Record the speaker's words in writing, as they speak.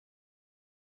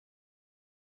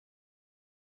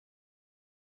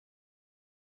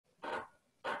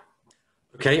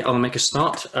Okay, I'll make a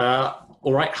start.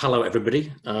 All right, hello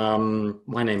everybody.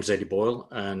 My name's Eddie Boyle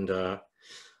and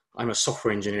I'm a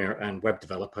software engineer and web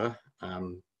developer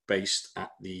based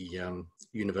at the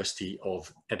University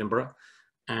of Edinburgh.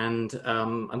 And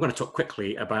I'm going to talk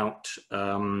quickly about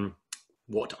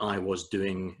what I was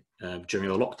doing during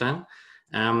the lockdown.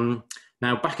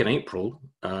 Now, back in April,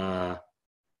 I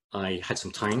had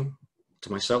some time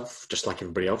to myself, just like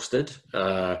everybody else did.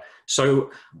 So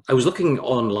I was looking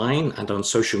online and on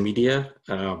social media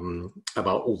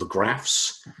about all the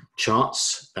graphs,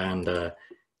 charts, and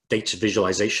data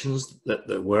visualizations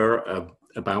that were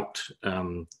about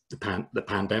the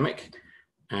pandemic.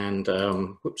 And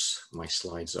whoops, my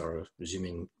slides are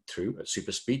zooming through at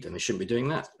super speed, and they shouldn't be doing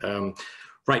that.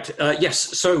 Right? Yes.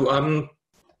 So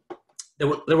there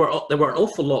were an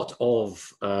awful lot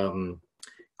of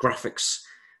graphics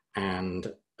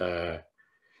and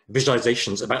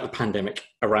visualizations about the pandemic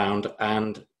around,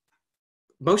 and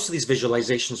most of these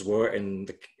visualizations were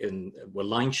were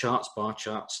line charts, bar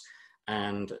charts,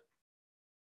 and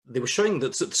they were showing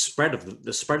the spread of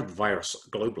the virus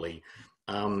globally.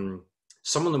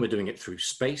 Some of them were doing it through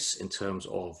space in terms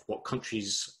of what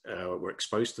countries were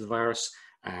exposed to the virus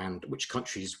and which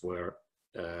countries were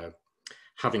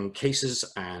having cases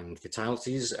and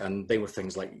fatalities, and they were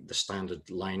things like the standard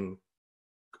line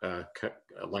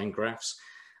graphs.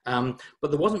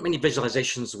 But there wasn't many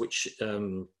visualizations which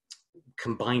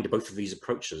combined both of these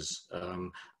approaches.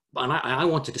 And I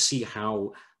wanted to see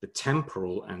how the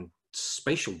temporal and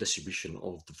spatial distribution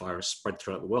of the virus spread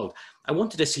throughout the world. I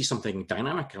wanted to see something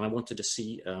dynamic, and I wanted to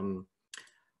see a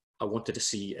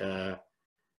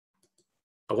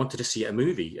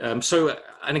movie. So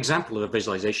an example of a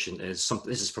visualization is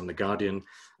this is from The Guardian,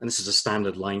 and this is a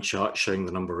standard line chart showing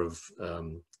the number of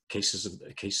cases of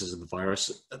the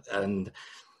virus, and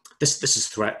this is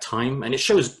throughout time, and it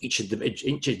shows each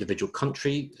individual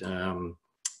country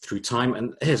through time.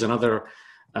 And here's another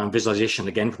visualization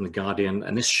again from The Guardian,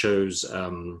 and this shows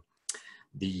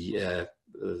the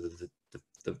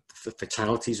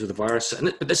fatalities of the virus.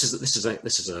 But this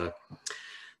is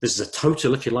a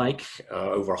total, if you like,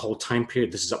 over a whole time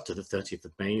period. This is up to the 30th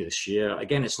of May this year.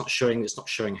 Again, it's not showing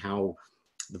how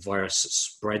the virus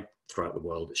spread throughout the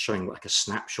world. It's showing like a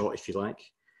snapshot, if you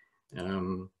like.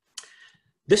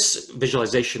 This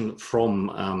visualization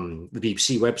from the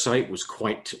BBC website was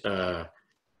quite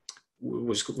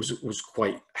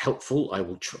quite helpful. I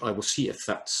will see if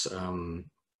that's I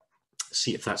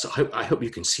hope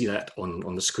you can see that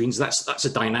on the screens. That's a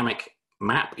dynamic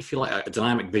map, if you like, a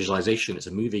dynamic visualization. It's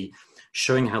a movie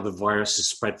showing how the virus is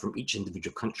spread from each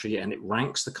individual country, and it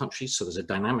ranks the countries. So there's a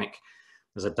dynamic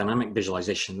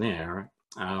visualization there,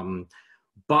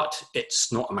 but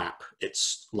it's not a map.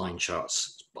 It's line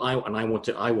charts. I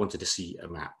wanted to see a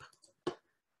map.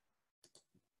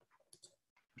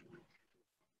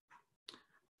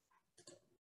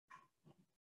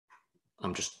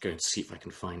 I'm just going to see if I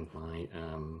can find my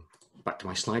back to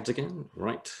my slides again.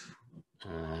 Right.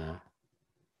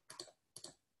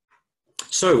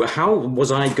 So how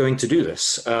was I going to do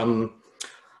this? I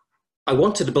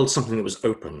wanted to build something that was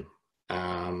open.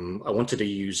 I wanted to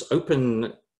use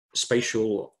open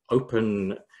spatial,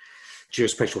 open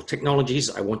geospatial technologies.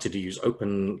 I wanted to use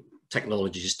open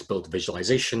technologies to build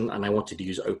visualization, and I wanted to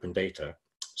use open data.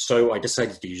 So I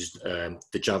decided to use the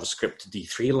JavaScript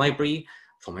D3 library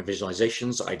for my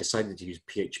visualizations. I decided to use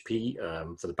PHP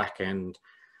for the backend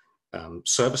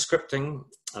server scripting,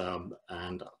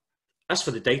 and as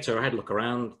for the data, I had to look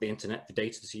around the internet for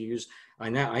data to use. I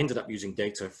ended up using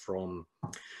data from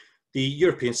the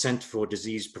European Centre for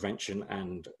Disease Prevention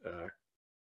and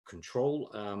Control.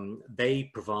 They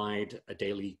provide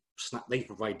daily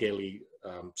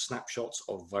snapshots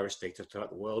of virus data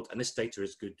throughout the world, and this data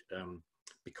is good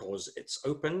because it's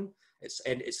open. It's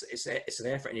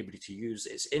there for anybody to use.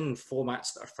 It's in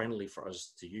formats that are friendly for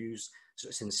us to use. So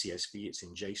it's in CSV, it's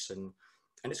in JSON.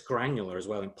 And it's granular as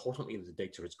well. Importantly, the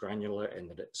data is granular in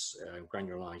that it's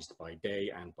granularized by day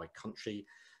and by country.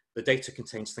 The data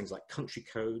contains things like country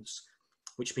codes,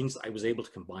 which means that I was able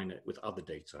to combine it with other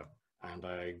data. And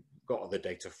I got other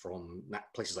data from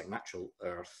places like Natural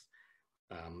Earth,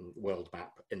 World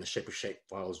Map in the shape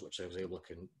files, which I was able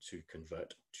to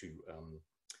convert to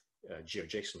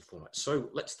GeoJSON format. So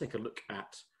let's take a look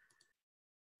at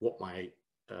what my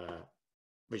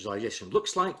visualization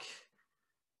looks like.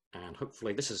 And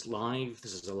hopefully this is live.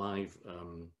 This is a live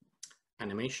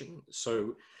animation.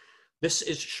 So this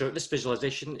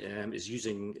visualization is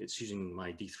using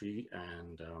my D3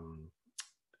 and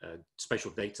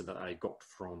spatial data that I got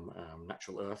from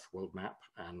Natural Earth, World Map,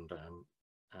 and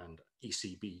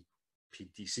ECB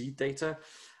PDC data.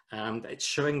 It's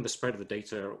showing the spread of the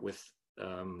data with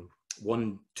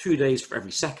 2 days for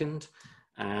every second,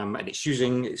 and it's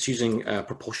using a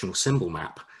proportional symbol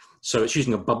map. So it's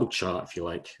using a bubble chart, if you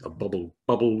like, of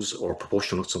bubbles or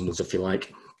proportional symbols, if you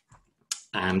like.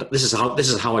 And this is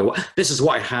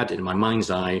what I had in my mind's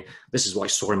eye. This is what I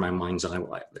saw in my mind's eye,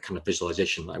 the kind of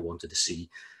visualization that I wanted to see.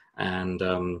 And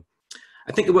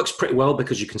I think it works pretty well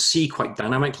because you can see quite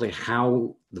dynamically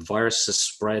how the virus has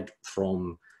spread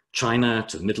from China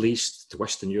to the Middle East, to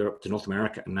Western Europe, to North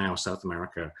America, and now South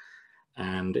America.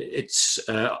 And it's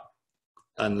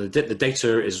and the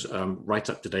data is right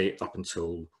up to date up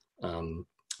until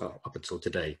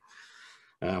today.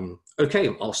 Okay,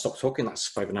 I'll stop talking. That's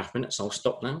 5.5 minutes. I'll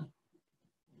stop now.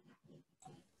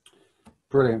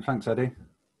 Brilliant, thanks, Eddie.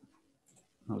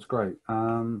 That was great.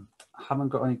 Haven't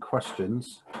got any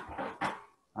questions,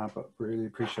 but really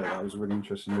appreciate that. It was a really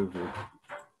interesting overview.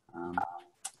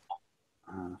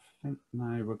 I think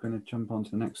now we're going to jump on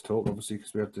to the next talk, obviously,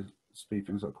 because we have to speed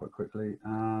things up quite quickly.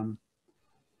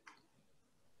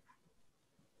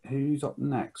 Who's up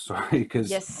next? Sorry, because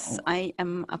yes, I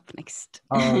am up next.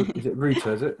 Is it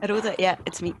Ruta? Is it? Ruta, yeah,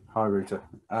 it's me. Hi, Ruta.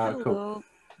 Hello. Cool.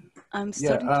 I'm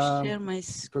starting to share my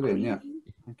screen. Brilliant. Yeah,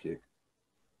 thank you.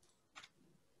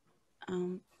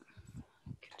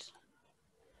 Good.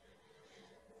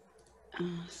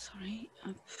 Sorry.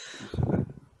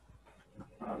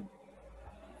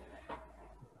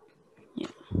 Yeah.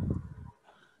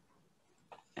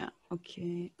 Yeah.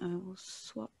 Okay. I will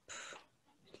swap.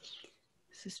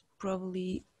 This is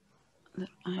probably that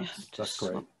I have to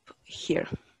swap here.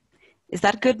 Is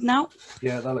that good now?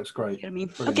 Yeah, that looks great. Hear me?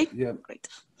 Brilliant. Okay. Yeah. Great.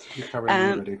 You carry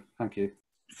on already. Thank you.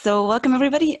 So welcome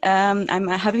everybody. I'm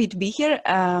happy to be here.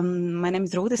 My name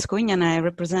is Ruta FOSS4GUKOnline and I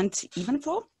represent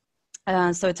Evenflow.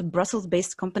 So it's a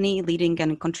Brussels-based company leading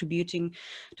and contributing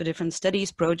to different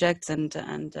studies, projects, and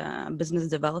business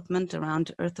development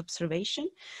around Earth observation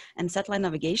and satellite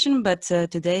navigation. But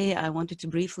today I wanted to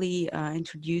briefly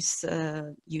introduce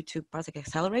you to Project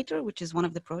Accelerator, which is one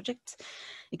of the projects,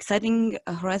 exciting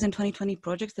Horizon 2020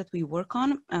 projects that we work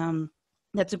on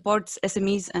that supports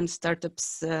SMEs and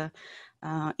startups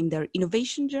in their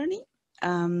innovation journey.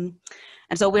 And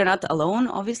so we're not alone,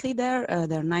 obviously, there.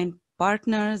 There are 9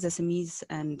 partners, SMEs,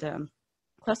 and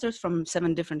clusters from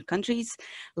 7 different countries,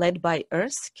 led by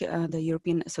ERSC, the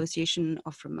European Association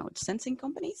of Remote Sensing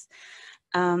Companies.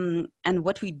 And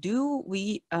what we do,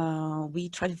 we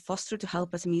try to foster to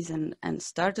help SMEs and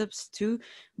startups to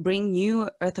bring new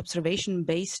Earth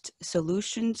observation-based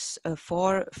solutions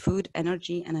for food,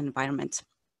 energy, and environment.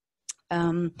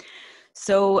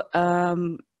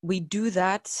 We do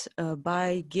that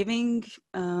by distributing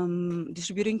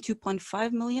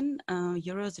 2.5 million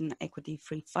euros in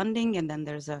equity-free funding, and then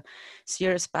there's a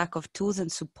serious pack of tools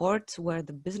and support where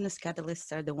the business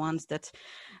catalysts are the ones that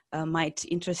might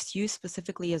interest you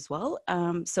specifically as well.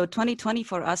 So 2020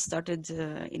 for us started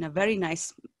in a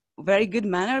very good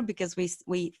manner because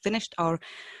we finished our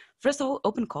first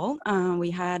open call.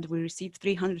 We received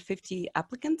 350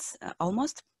 applicants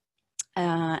almost.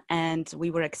 And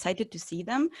we were excited to see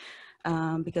them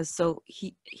because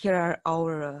here are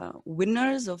our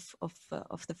winners of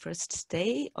the first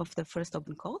day of the first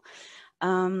open call,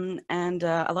 and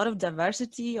a lot of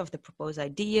diversity of the proposed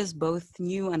ideas, both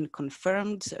new and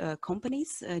confirmed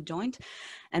companies joined,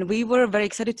 and we were very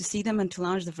excited to see them and to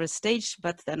launch the first stage.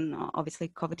 But then obviously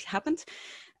COVID happened.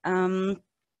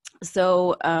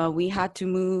 So we had to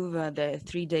move the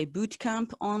 3-day boot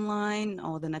camp online,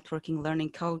 or the networking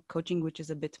learning coaching, which is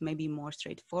a bit maybe more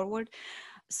straightforward.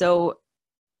 So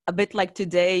a bit like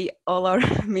today, all our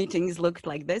meetings looked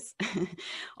like this,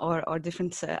 or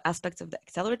different aspects of the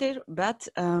accelerator, but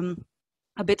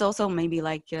a bit also maybe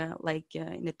like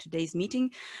in today's meeting,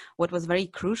 what was very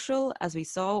crucial, as we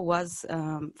saw, was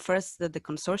first that the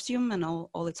consortium and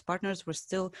all its partners were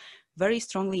still very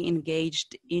strongly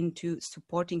engaged into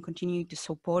continuing to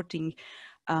supporting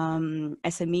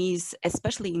SMEs,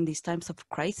 especially in these times of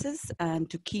crisis, and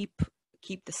to keep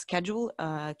the schedule,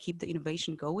 keep the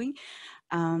innovation going,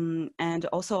 and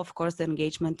also, of course, the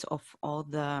engagement of all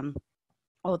the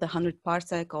 100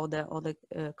 parsec, all the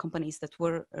companies that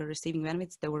were receiving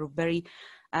benefits. They were very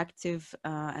active,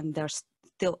 and there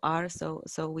still are. So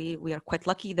we are quite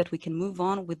lucky that we can move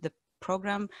on with the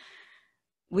program.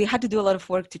 We had to do a lot of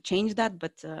work to change that,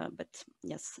 but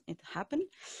yes, it happened.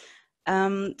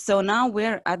 So now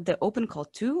we're at the Open Call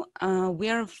 2. We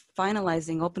are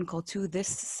finalizing Open Call 2 this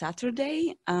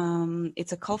Saturday.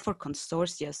 It's a call for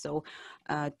consortia, so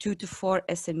 2 to 4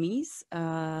 SMEs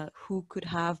who could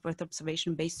have Earth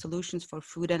observation-based solutions for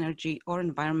food, energy, or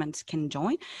environment can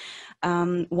join.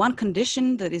 One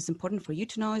condition that is important for you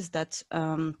to know is that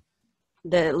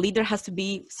the leader has to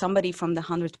be somebody from the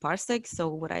 100 parsec, so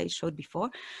what I showed before.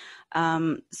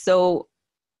 So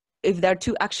if there are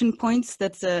two action points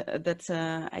that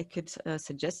I could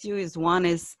suggest you, is one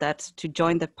is that to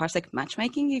join the parsec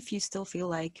matchmaking if you still feel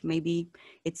like maybe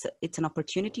it's an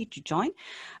opportunity to join.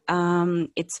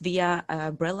 It's via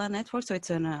Umbrella Network, so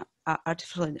it's an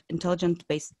artificial intelligence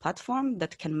based platform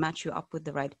that can match you up with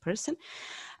the right person.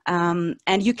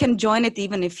 And you can join it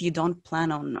even if you don't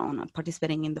plan on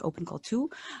participating in the open call too.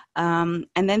 And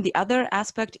then the other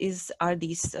aspect are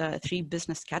these 3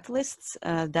 business catalysts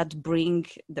that bring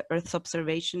the Earth's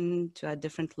observation to a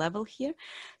different level here.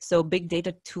 So Big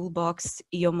Data Toolbox,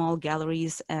 EOMOL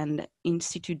Galleries, and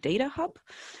Institute Data Hub.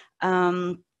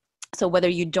 So whether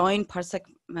you join Parsec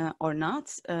or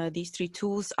not, these 3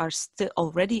 tools are still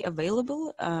already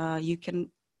available. You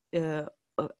can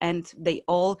and they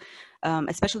all,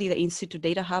 especially the Institute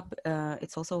Data Hub,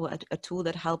 it's also a tool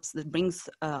that brings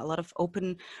a lot of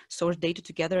open source data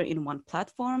together in one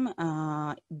platform.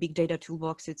 Big Data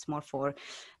Toolbox, it's more for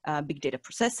big data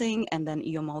processing, and then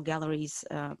EOMOL Galleries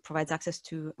provides access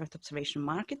to Earth Observation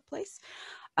Marketplace.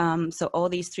 So all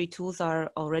these 3 tools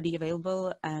are already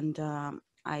available, and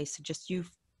I suggest you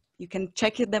can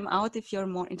check them out if you're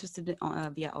more interested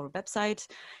via our website.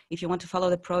 If you want to follow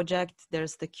the project,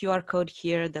 there's the QR code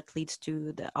here that leads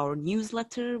to our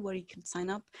newsletter where you can sign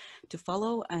up to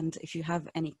follow. And if you have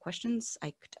any questions,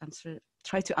 I could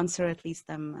try to answer at least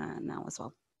them now as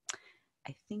well.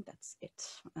 I think that's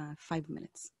it. 5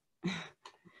 minutes.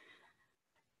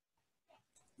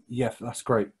 Yeah, that's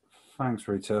great. Thanks,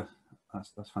 Rita.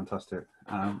 That's fantastic.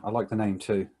 I like the name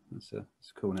too. It's a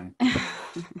cool name.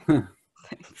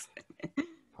 Thanks.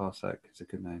 Parsec is a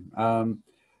good name.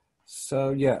 So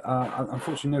yeah,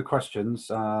 unfortunately no questions.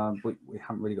 We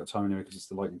haven't really got time anyway because it's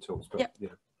the lightning talks, but yeah,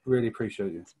 really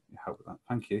appreciate your help with that.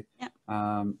 Thank you.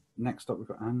 Yeah. Next up we've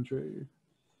got Andrew.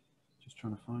 Just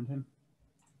trying to find him.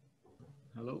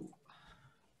 Hello.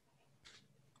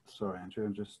 Sorry, Andrew,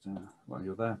 I'm just, well,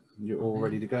 you're there. You're all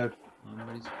ready to go. I'm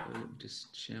ready to go. Let me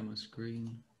just share my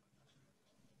screen.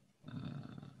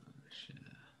 Share.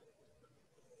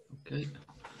 Okay.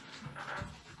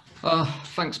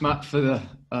 Thanks, Matt, for the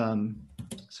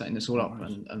setting this all up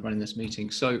and running this meeting.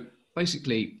 So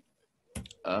basically,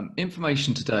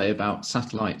 information today about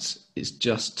satellites is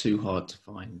just too hard to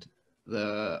find.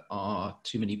 There are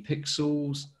too many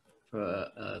pixels for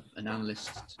an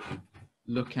analyst to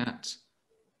look at.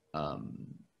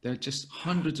 There are just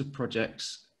hundreds of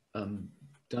projects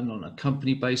done on a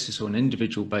company basis or an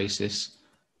individual basis.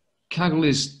 Kaggle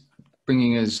is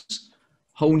bringing us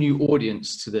a whole new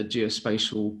audience to the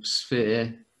geospatial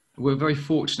sphere. We're very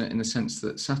fortunate in the sense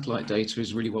that satellite data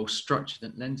is really well structured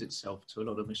and lends itself to a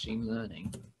lot of machine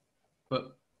learning.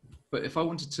 But if I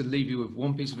wanted to leave you with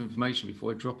one piece of information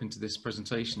before I drop into this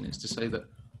presentation, is to say that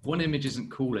one image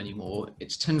isn't cool anymore.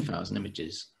 It's 10,000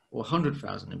 images or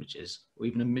 100,000 images or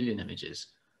even 1 million images.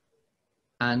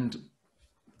 And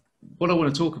what I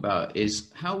want to talk about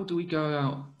is how do we go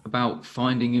out about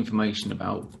finding information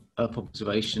about Earth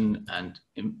observation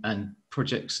and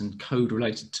projects and code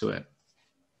related to it.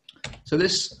 So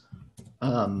this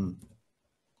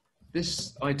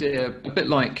this idea, a bit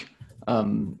like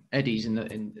Eddie's in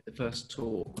the first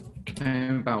talk,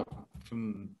 came about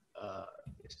from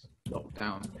this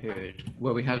lockdown period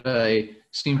where we had a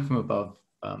Seen from Above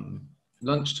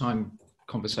lunchtime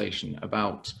conversation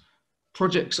about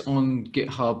projects on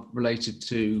GitHub related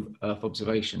to Earth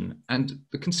observation, and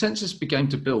the consensus began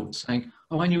to build, saying,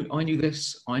 "Oh, I knew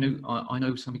this. I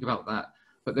know something about that."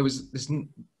 But there was this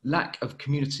lack of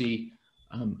community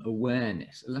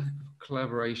awareness, a lack of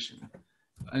collaboration,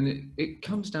 and it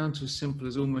comes down to as simple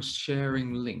as almost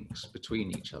sharing links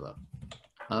between each other.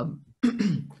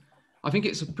 I think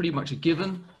it's pretty much a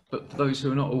given, but for those who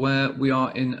are not aware, we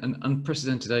are in an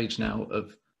unprecedented age now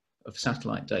of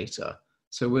satellite data.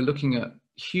 So we're looking at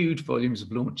huge volumes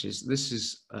of launches. This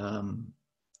is an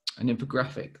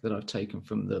infographic that I've taken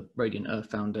from the Radiant Earth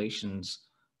Foundation's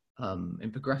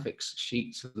infographics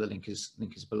sheet. So the link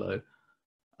is below.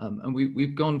 And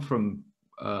we've gone from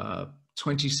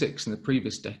 26 in the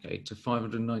previous decade to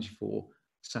 594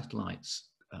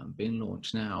 satellites being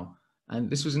launched now. And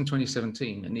this was in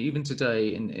 2017. And even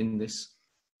today in this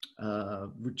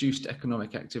reduced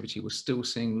economic activity, we're still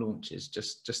seeing launches.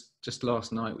 Just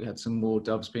last night we had some more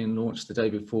Doves being launched. The day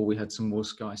before we had some more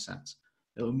SkySats.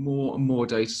 There were more and more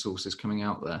data sources coming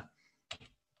out there.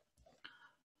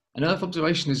 And Earth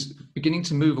observation is beginning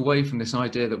to move away from this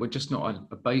idea that we're just not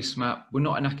a base map. We're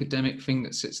not an academic thing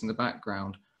that sits in the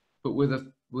background, but with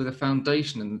a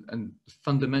foundation and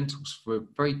fundamentals for a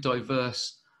very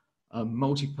diverse,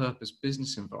 multi-purpose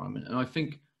business environment. And I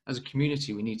think as a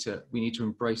community, we need to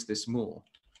embrace this more.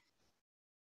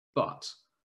 But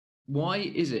why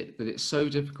is it that it's so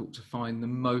difficult to find the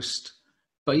most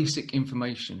basic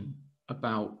information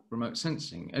about remote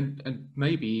sensing, and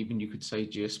maybe even you could say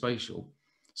geospatial,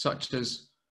 such as,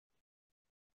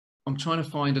 I'm trying to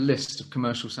find a list of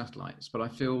commercial satellites, but I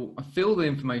feel the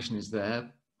information is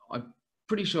there. I'm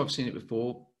pretty sure I've seen it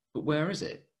before, but where is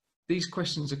it? These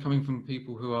questions are coming from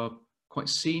people who are quite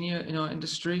senior in our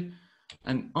industry,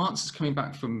 and answers coming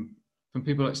back from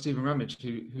people like Stephen Ramage,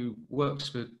 who works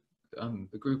for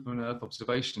the group on Earth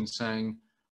observation, saying,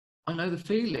 I know the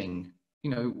feeling,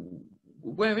 you know,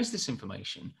 where is this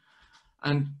information?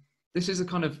 And this is a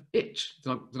kind of itch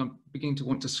that I'm beginning to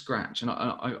want to scratch. And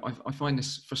I find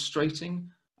this frustrating,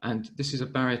 and this is a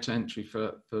barrier to entry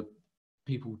for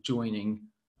people joining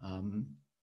and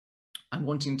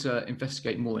wanting to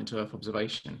investigate more into Earth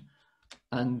observation.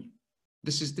 And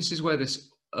this is where this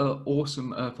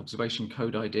awesome Earth observation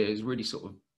code idea is really sort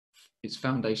of, its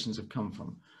foundations have come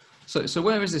from. So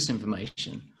where is this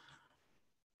information?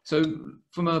 So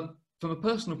from a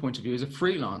personal point of view, as a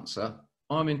freelancer,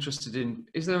 I'm interested in,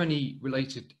 is there any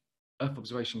related Earth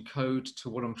observation code to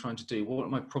what I'm trying to do? What are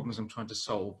my problems I'm trying to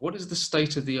solve? What is the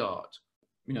state of the art?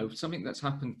 You know, something that's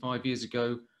happened 5 years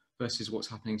ago versus what's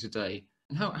happening today.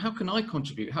 And how can I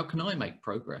contribute? How can I make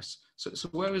progress? So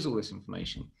where is all this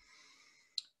information?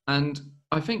 And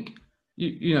I think,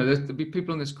 you know, there'll be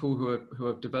people on this call who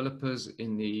are developers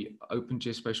in the open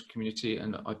geospatial community,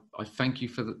 and I thank you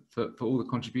for all the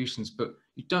contributions. But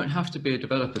you don't have to be a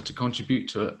developer to contribute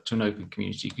to an open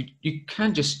community. You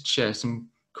can just share some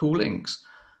cool links.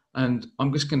 And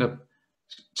I'm just going to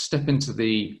step into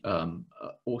the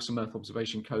awesome Earth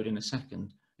observation code in a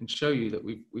second and show you that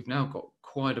we've now got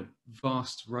quite a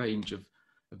vast range of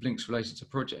links related to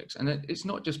projects. And it's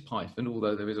not just Python,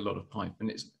 although there is a lot of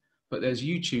Python. But there's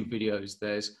YouTube videos,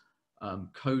 there's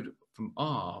code from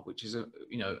R, which is an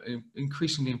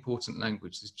increasingly important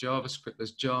language. There's JavaScript,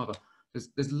 there's Java.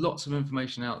 There's lots of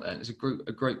information out there, and it's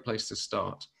a great place to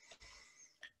start.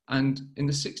 And in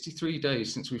the 63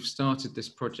 days since we've started this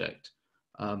project,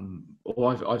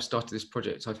 or I've started this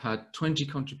project, I've had 20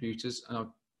 contributors, and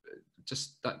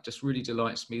that just really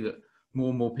delights me that more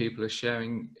and more people are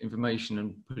sharing information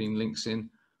and putting links in.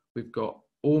 We've got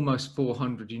almost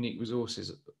 400 unique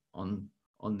resources on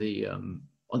the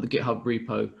GitHub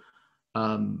repo,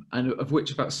 and of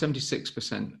which about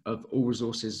 76% of all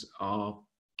resources are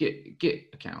Git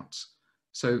accounts.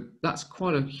 So that's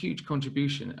quite a huge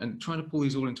contribution, and trying to pull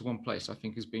these all into one place, I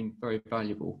think, has been very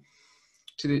valuable,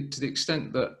 to the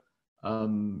extent that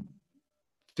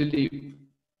Philippe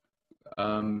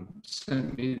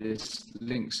sent me this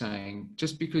link saying,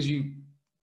 just because you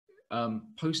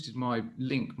posted my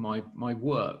link, my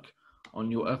work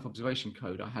on your Earth observation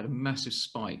code, I had a massive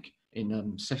spike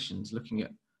in sessions looking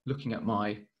at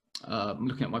my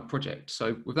project.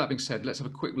 So with that being said, let's have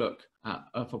a quick look at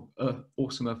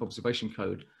awesome Earth observation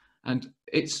code. And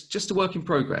it's just a work in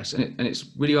progress, and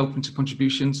it's really open to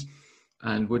contributions.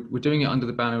 And we're doing it under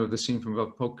the banner of the Seen From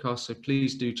Above podcast, so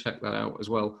please do check that out as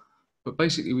well. But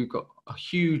basically, we've got a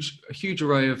huge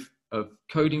array of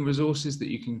coding resources that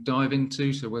you can dive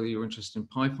into. So whether you're interested in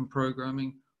Python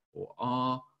programming or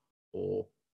R, or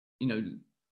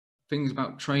things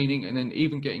about training, and then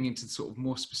even getting into sort of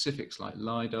more specifics like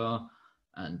LiDAR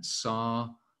and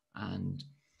SAR, and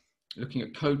looking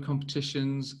at code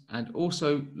competitions, and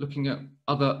also looking at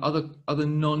other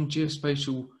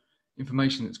non-geospatial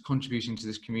information that's contributing to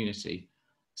this community.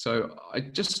 So I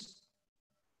just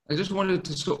wanted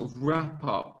to sort of wrap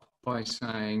up by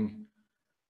saying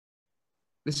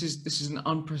this is an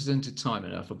unprecedented time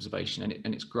in Earth observation,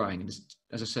 and it's growing. And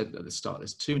as I said at the start,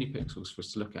 there's too many pixels for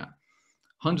us to look at.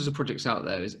 Hundreds of projects out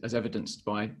there, as evidenced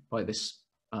by this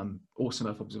awesome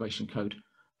Earth observation code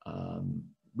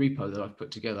repo that I've put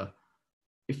together.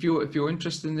 If you're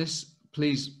interested in this,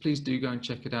 please do go and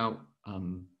check it out.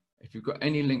 If you've got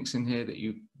any links in here that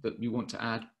you want to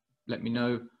add, let me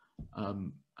know.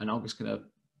 And I'm just going to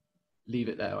leave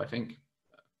it there, I think.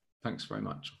 Thanks very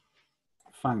much.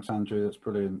 Thanks, Andrew. That's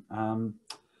brilliant.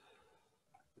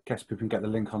 Guess people can get the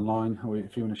link online, or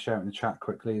if you want to share it in the chat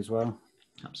quickly as well.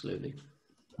 Absolutely.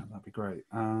 That'd be great.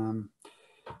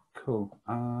 Cool.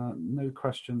 No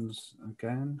questions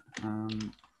again.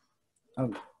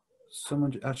 Oh,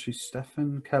 someone actually,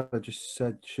 Stefan Keller just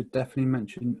said should definitely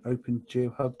mention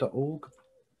opengeohub.org.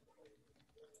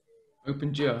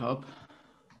 Open GeoHub.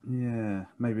 Yeah,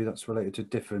 maybe that's related to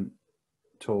different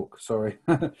talk. Sorry.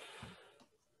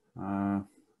 Can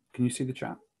you see the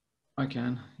chat? I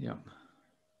can. Yeah.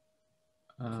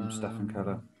 From Stefan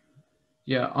Keller.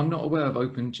 Yeah, I'm not aware of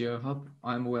Open GeoHub.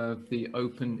 I'm aware of the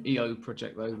Open EO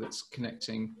project, though, that's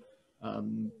connecting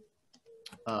an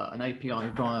API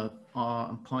via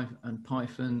R and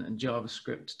Python and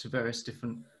JavaScript to various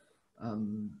different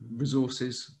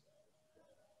resources.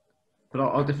 But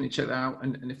I'll definitely check that out,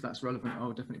 and if that's relevant,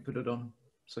 I'll definitely put it on.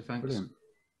 So thanks. Brilliant.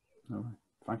 All right.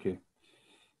 Thank you.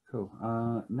 Cool.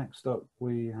 Next up,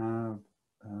 we have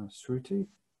Shruti.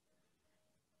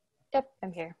 Yep,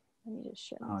 I'm here. Let me just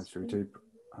share my Hi, screen. Shruti.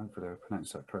 Hopefully I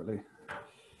pronounced that correctly.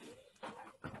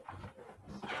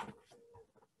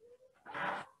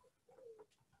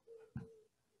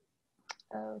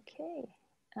 Okay.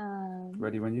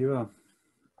 Ready when you are.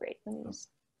 Great. Let me just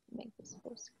make this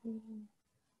full screen.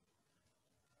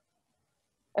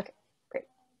 Okay, great.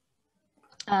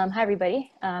 Hi,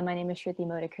 everybody. My name is Shruti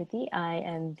Modakirti. I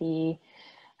am the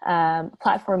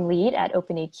platform lead at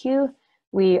OpenAQ.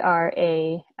 We are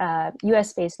a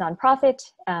US-based nonprofit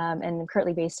and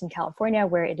currently based in California,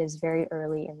 where it is very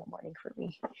early in the morning for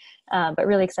me, but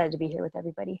really excited to be here with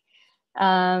everybody.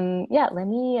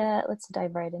 Yeah, let's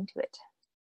dive right into it.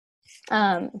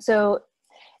 So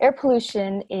air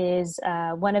pollution is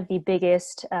one of the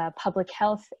biggest public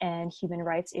health and human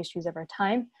rights issues of our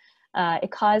time.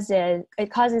 It causes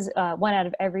 1 out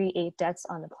of every 8 deaths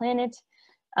on the planet.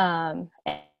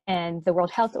 And the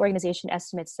World Health Organization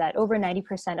estimates that over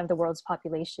 90% of the world's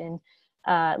population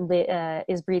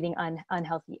is breathing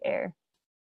unhealthy air.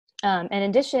 In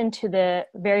addition to the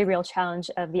very real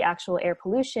challenge of the actual air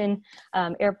pollution,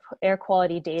 air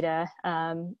quality data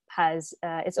has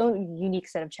its own unique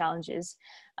set of challenges.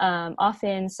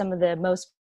 Often some of the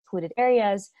most polluted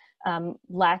areas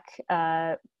lack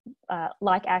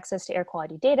access to air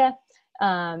quality data.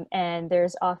 And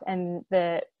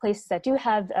the places that do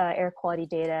have air quality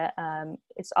data,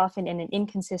 it's often in an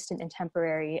inconsistent and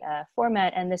temporary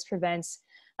format, and this prevents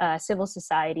civil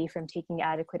society from taking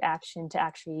adequate action to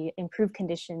actually improve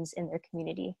conditions in their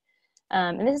community.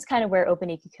 And this is kind of where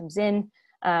OpenAQ comes in.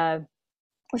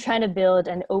 We're trying to build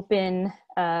an open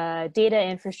data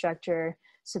infrastructure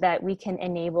so that we can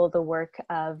enable the work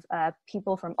of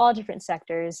people from all different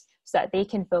sectors so that they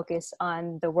can focus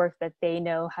on the work that they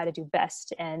know how to do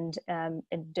best and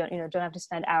don't have to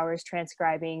spend hours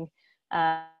transcribing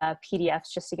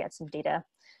PDFs just to get some data.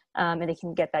 And they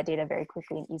can get that data very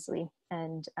quickly and easily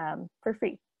and for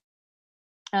free.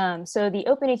 So the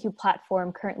OpenAQ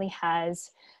platform currently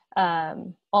has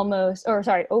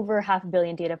over 500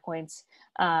 million data points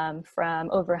from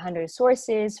over 100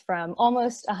 sources from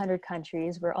almost 100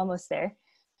 countries. We're almost there.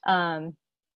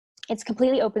 It's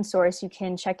completely open source. You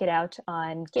can check it out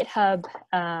on GitHub,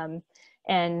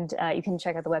 and you can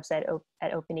check out the website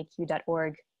at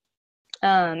openaq.org.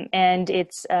 And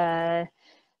it's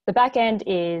the backend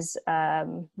is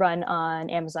run on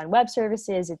Amazon Web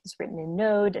Services. It's written in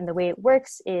Node, and the way it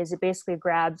works is it basically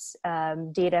grabs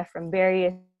data from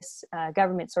various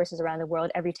government sources around the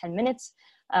world every 10 minutes,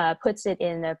 puts it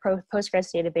in a Postgres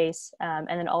database, and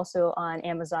then also on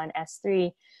Amazon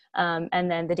S3, and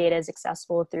then the data is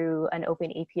accessible through an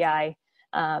open API,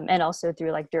 and also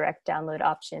through like direct download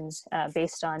options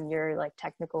based on your like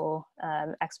technical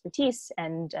expertise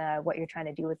and what you're trying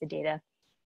to do with the data.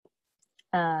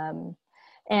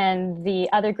 And the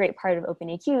other great part of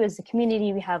OpenAQ is the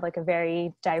community. We have like a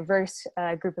very diverse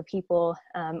group of people,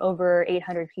 over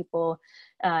 800 people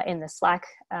in the Slack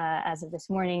as of this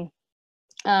morning.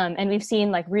 And we've seen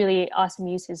like really awesome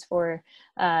use cases for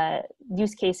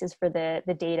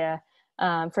the data.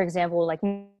 For example, like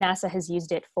NASA has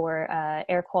used it for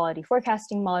air quality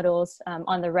forecasting models.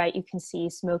 On the right, you can see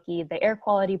Smokey, the air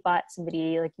quality bot.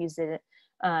 Somebody like used it,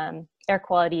 air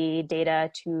quality data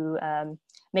to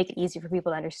make it easy for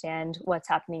people to understand what's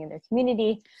happening in their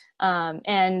community.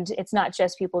 And it's not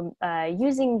just people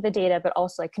using the data, but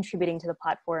also like contributing to the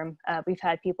platform. We've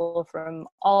had people from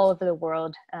all over the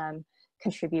world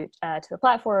contribute to the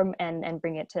platform and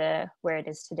bring it to where it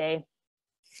is today.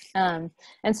 And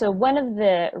so one of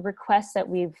the requests that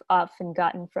we've often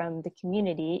gotten from the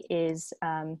community is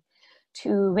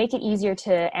to make it easier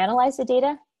to analyze the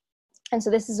data. And so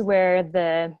this is where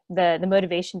the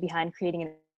motivation behind creating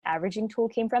an averaging tool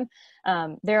came from.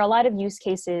 There are a lot of use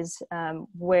cases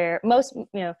where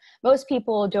most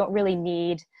people don't really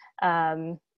need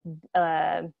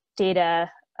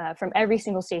data from every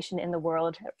single station in the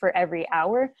world for every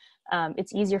hour.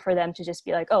 It's easier for them to just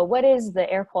be like, oh, what is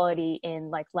the air quality in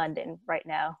like London right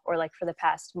now, or like for the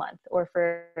past month, or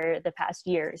for the past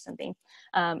year or something.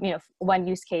 One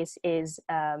use case is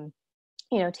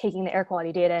taking the air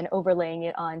quality data and overlaying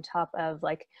it on top of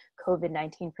like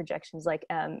COVID-19 projections, like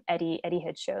Eddie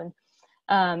had shown.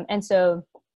 And so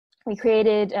we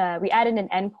added an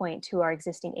endpoint to our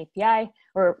existing API,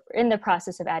 or in the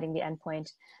process of adding the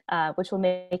endpoint, which will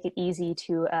make it easy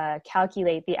to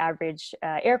calculate the average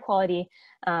air quality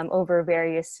over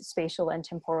various spatial and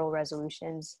temporal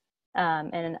resolutions.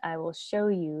 And I will show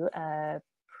you a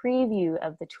preview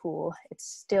of the tool. It's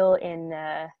still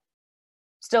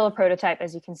still a prototype,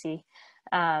 as you can see,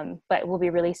 but we'll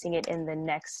be releasing it in the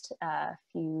next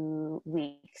few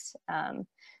weeks.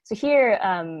 So here,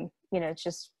 it's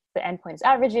just the endpoints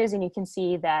averages, and you can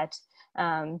see that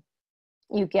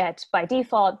you get by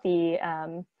default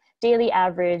the daily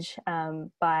average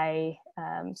by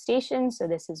station. So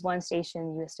this is one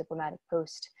station, U.S. Diplomatic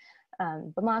Post,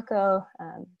 Bamako,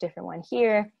 different one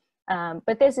here.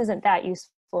 But this isn't that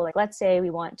useful. Like, let's say we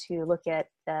want to look at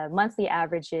the monthly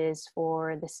averages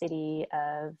for the city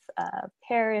of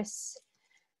Paris.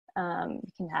 You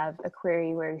can have a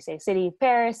query where you say city of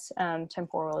Paris,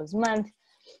 temporal is month.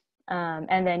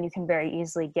 And then you can very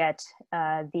easily get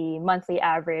the monthly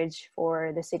average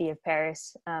for the city of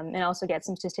Paris, and also get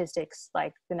some statistics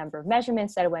like the number of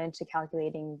measurements that went into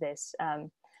calculating this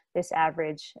this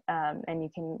average. And you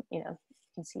can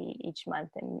see each month,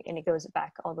 and it goes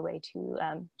back all the way to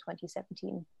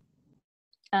 2017.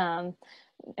 And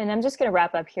I'm just going to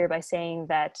wrap up here by saying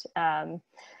that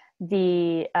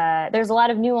there's a lot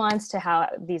of nuance to how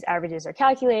these averages are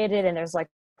calculated, and there's like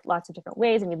lots of different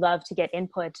ways, and we'd love to get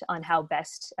input on how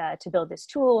best to build this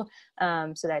tool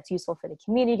so that it's useful for the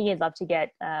community. I'd love to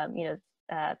get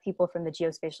people from the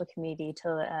geospatial community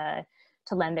to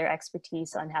lend their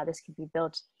expertise on how this could be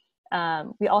built.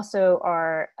 We also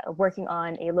are working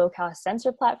on a low-cost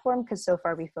sensor platform, because so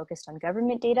far we focused on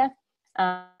government data.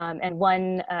 And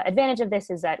one advantage of this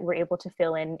is that we're able to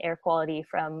fill in air quality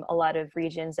from a lot of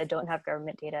regions that don't have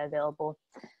government data available.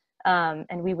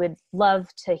 And we would love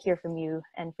to hear from you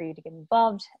and for you to get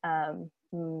involved.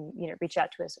 Reach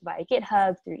out to us via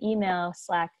GitHub, through email,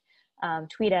 Slack,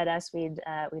 tweet at us. We'd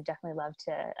definitely love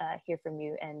to hear from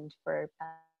you, and for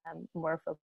more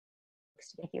folks.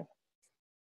 Thank you.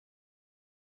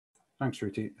 Thanks,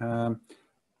 Ruti. I've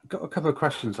got a couple of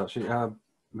questions actually.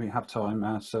 We have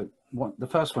time. So the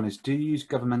first one is, do you use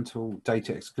governmental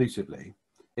data exclusively?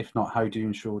 If not, how do you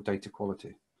ensure data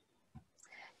quality?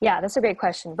 Yeah, that's a great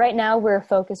question. Right now, we're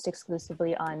focused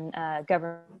exclusively on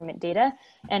government data,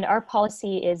 and our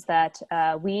policy is that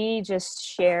we just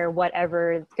share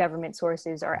whatever government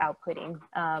sources are outputting.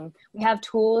 We have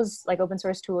tools, like open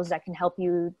source tools, that can help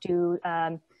you do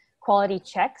quality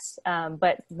checks,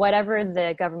 but whatever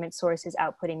the government source is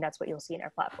outputting, that's what you'll see in our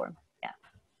platform. Yeah.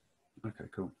 Okay,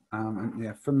 cool. And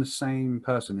yeah, from the same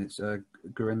person, it's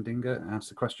Gurendinga asked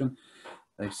the question.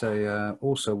 They say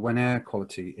also, when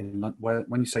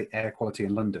you say air quality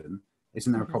in London,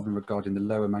 isn't there a problem regarding the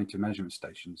low amount of measurement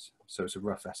stations? So it's a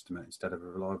rough estimate instead of a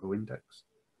reliable index.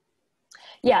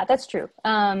 Yeah, that's true.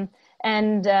 And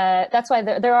that's why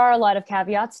there are a lot of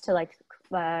caveats to like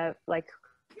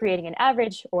creating an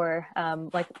average, or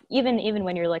like even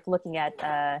when you're like looking at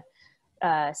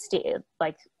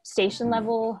station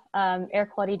level air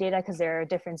quality data, because there are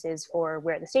differences for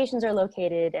where the stations are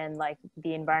located and like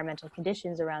the environmental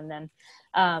conditions around them.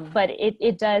 But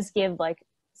it does give like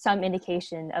some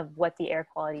indication of what the air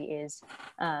quality is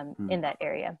in that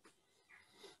area.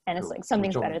 And it's like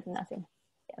something's better than nothing.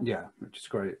 Yeah, which is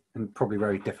great, and probably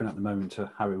very different at the moment to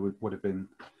how it would have been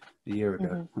a year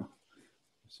ago.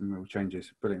 Some real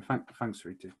changes. Brilliant. Thanks,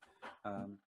 Ruti.